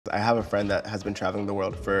I have a friend that has been traveling the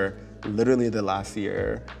world for literally the last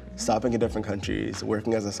year, stopping in different countries,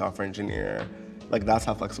 working as a software engineer. Like, that's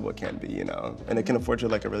how flexible it can be, you know? And it can afford you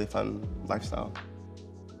like a really fun lifestyle.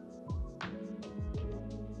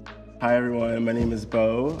 Hi everyone, my name is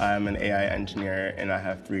Bo. I'm an AI engineer and I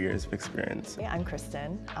have 3 years of experience. Hey, I'm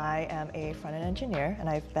Kristen. I am a front-end engineer and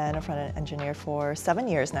I've been a front-end engineer for 7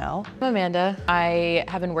 years now. I'm Amanda. I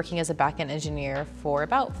have been working as a back-end engineer for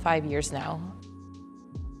about 5 years now.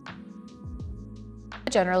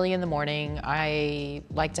 Generally in the morning, I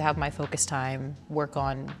like to have my focus time, work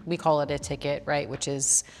on, we call it a ticket, right? Which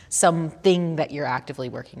is something that you're actively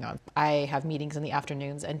working on. I have meetings in the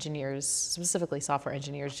afternoons. Engineers, specifically software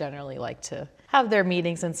engineers, generally like to have their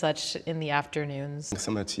meetings and such in the afternoons.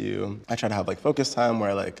 Similar to you, I try to have like focus time where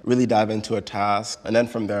I like really dive into a task. And then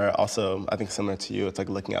from there also, I think similar to you, it's like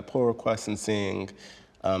looking at pull requests and seeing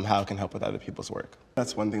how it can help with other people's work.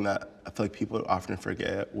 That's one thing that I feel like people often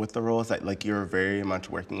forget with the roles, that like you're very much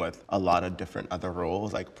working with a lot of different other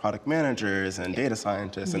roles, like product managers and data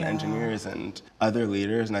scientists and engineers and other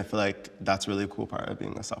leaders. And I feel like that's really a cool part of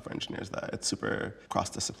being a software engineer, is that it's super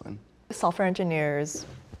cross-discipline. Software engineers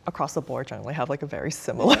across the board generally have like a very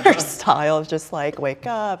similar style of just like wake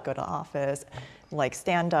up, go to office, like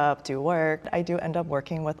stand up, do work. I do end up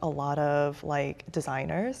working with a lot of like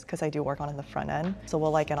designers because I do work on the front end. So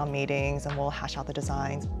we'll like get on meetings and we'll hash out the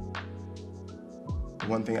designs.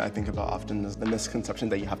 One thing I think about often is the misconception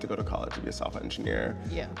that you have to go to college to be a software engineer.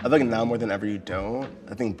 Yeah. I feel like now more than ever you don't.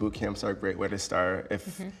 I think boot camps are a great way to start.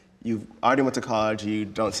 If you already went to college, you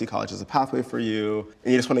don't see college as a pathway for you,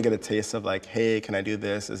 and you just want to get a taste of like, hey, can I do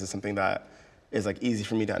this? Is this something that is like easy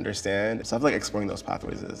for me to understand? So I feel like exploring those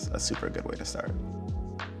pathways is a super good way to start.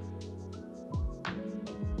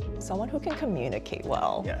 Someone who can communicate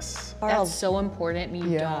well. Yes. That's so important.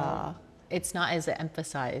 It's not as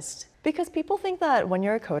emphasized. Because people think that when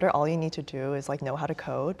you're a coder, all you need to do is like know how to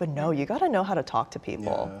code, but no, you gotta know how to talk to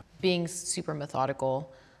people. Yeah. Being super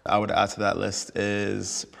methodical. I would add to that list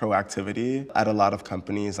is proactivity. At a lot of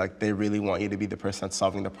companies, like they really want you to be the person that's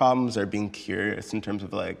solving the problems or being curious in terms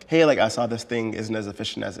of like, hey, like I saw this thing isn't as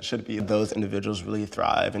efficient as it should be. Those individuals really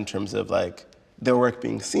thrive in terms of like their work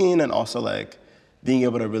being seen and also like being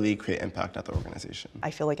able to really create impact at the organization. I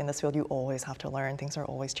feel like in this field, you always have to learn. Things are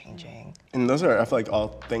always changing. And those are, I feel like, all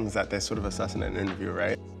things that they sort of assess in an interview,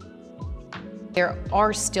 right? There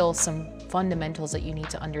are still some fundamentals that you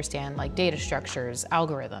need to understand, like data structures,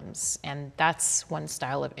 algorithms, and that's one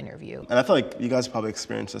style of interview. And I feel like you guys probably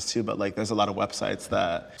experience this too, but like there's a lot of websites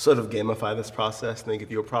that sort of gamify this process, and they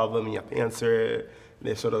give you a problem and you have to answer it.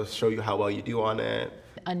 They sort of show you how well you do on it.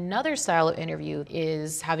 Another style of interview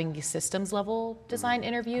is having these systems level design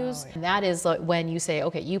interviews. And that is when you say,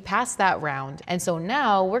 okay, you passed that round. And so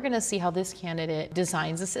now we're gonna see how this candidate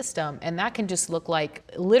designs a system. And that can just look like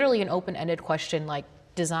literally an open-ended question like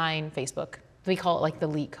design Facebook. We call it like the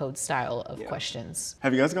LeetCode code style of questions.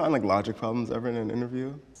 Have you guys gotten like logic problems ever in an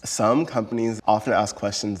interview? Some companies often ask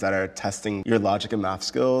questions that are testing your logic and math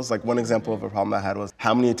skills. Like one example of a problem I had was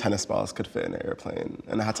how many tennis balls could fit in an airplane?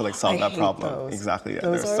 And I had to like solve that problem. Those. Exactly, yeah,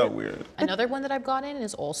 Those they're so weird. Another one that I've gotten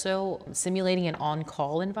is also simulating an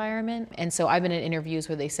on-call environment. And so I've been in interviews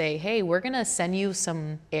where they say, hey, we're gonna send you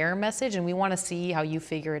some error message and we wanna see how you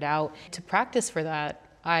figure it out. To practice for that,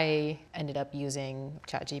 I ended up using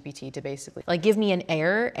ChatGPT to basically like give me an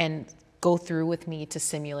error and go through with me to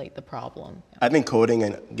simulate the problem. I think coding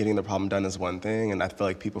and getting the problem done is one thing, and I feel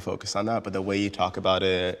like people focus on that, but the way you talk about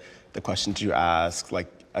it, the questions you ask,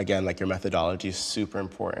 like again, like your methodology is super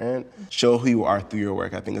important. Show who you are through your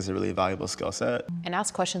work, I think is a really valuable skill set. And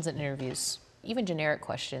ask questions in interviews. Even generic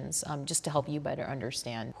questions, just to help you better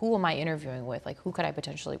understand who am I interviewing with, like who could I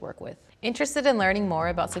potentially work with. Interested in learning more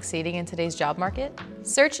about succeeding in today's job market?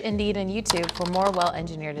 Search Indeed and YouTube for more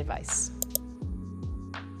well-engineered advice.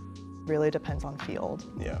 Really depends on field.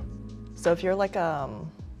 Yeah. So if you're like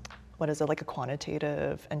like a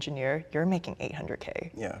quantitative engineer, you're making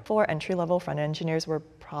 800K. Yeah. For entry-level front-end engineers, we're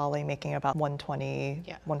probably making about 120,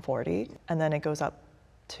 140, and then it goes up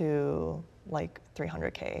to like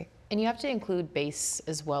 300K. And you have to include base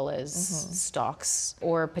as well as stocks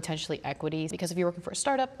or potentially equities, because if you're working for a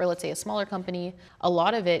startup or let's say a smaller company, a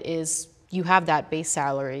lot of it is you have that base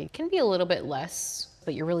salary. It can be a little bit less,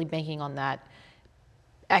 but you're really banking on that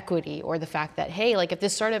equity or the fact that, hey, like if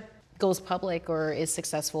this startup goes public or is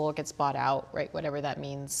successful or gets bought out, right, whatever that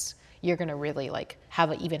means, you're gonna really like have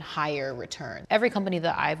an even higher return. Every company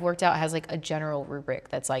that I've worked out has like a general rubric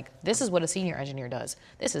that's like, this is what a senior engineer does.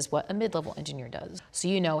 This is what a mid-level engineer does. So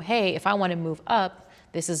you know, hey, if I wanna move up,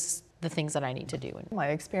 this is the things that I need to do. In my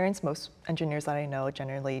experience, most engineers that I know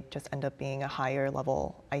generally just end up being a higher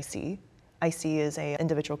level IC. I see as an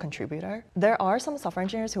individual contributor. There are some software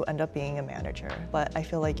engineers who end up being a manager, but I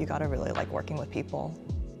feel like you gotta really like working with people.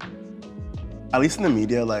 At least in the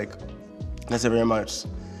media, like, there's a very much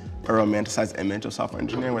a romanticized image of software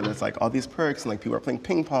engineering where there's like all these perks and like people are playing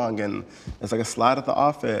ping pong and there's like a slide at the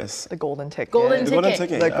office. The golden ticket. Golden The golden ticket.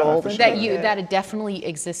 ticket. The yeah, golden for sure. ticket. That definitely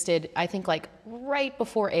existed, I think, like right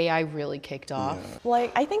before AI really kicked off.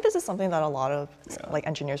 Like, I think this is something that a lot of like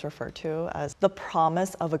engineers refer to as the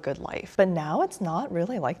promise of a good life. But now it's not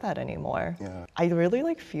really like that anymore. Yeah. I really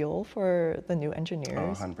like feel for the new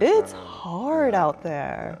engineers. 100%. It's hard out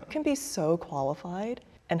there. You can be so qualified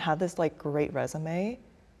and have this like great resume,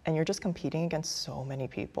 and you're just competing against so many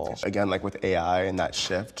people. Again, like with AI and that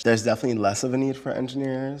shift, there's definitely less of a need for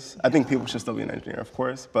engineers. I think people should still be an engineer, of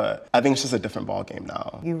course, but I think it's just a different ballgame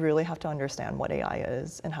now. You really have to understand what AI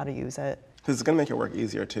is and how to use it. Because it's gonna make your work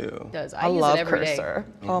easier too. It does. I use love it every day. Cursor.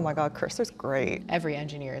 Oh my God, Cursor's great. Every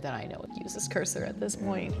engineer that I know uses Cursor at this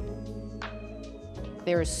point.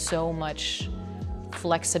 There is so much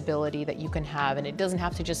flexibility that you can have, and it doesn't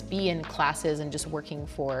have to just be in classes and just working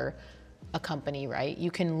for a company, right? You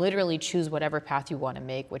can literally choose whatever path you want to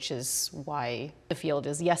make, which is why the field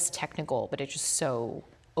is, yes, technical, but it's just so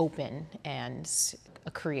open and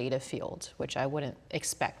a creative field, which I wouldn't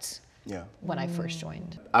expect when I first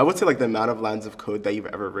joined. I would say like the amount of lines of code that you've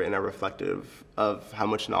ever written are reflective of how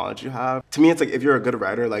much knowledge you have. To me, it's like if you're a good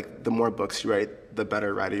writer, like the more books you write, the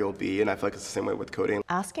better writer you'll be. And I feel like it's the same way with coding.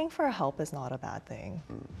 Asking for help is not a bad thing.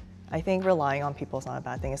 I think relying on people is not a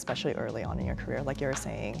bad thing, especially early on in your career, like you were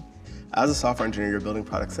saying. As a software engineer, you're building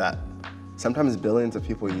products that sometimes billions of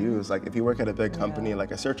people use. Like if you work at a big company,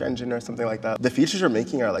 like a search engine or something like that, the features you're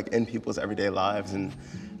making are like in people's everyday lives. And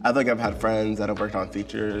I think I've had friends that have worked on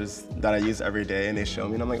features that I use every day and they show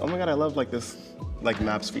me and I'm like, oh my God, I love like this like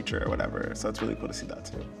maps feature or whatever. So it's really cool to see that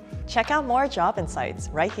too. Check out more job insights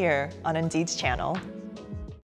right here on Indeed's channel.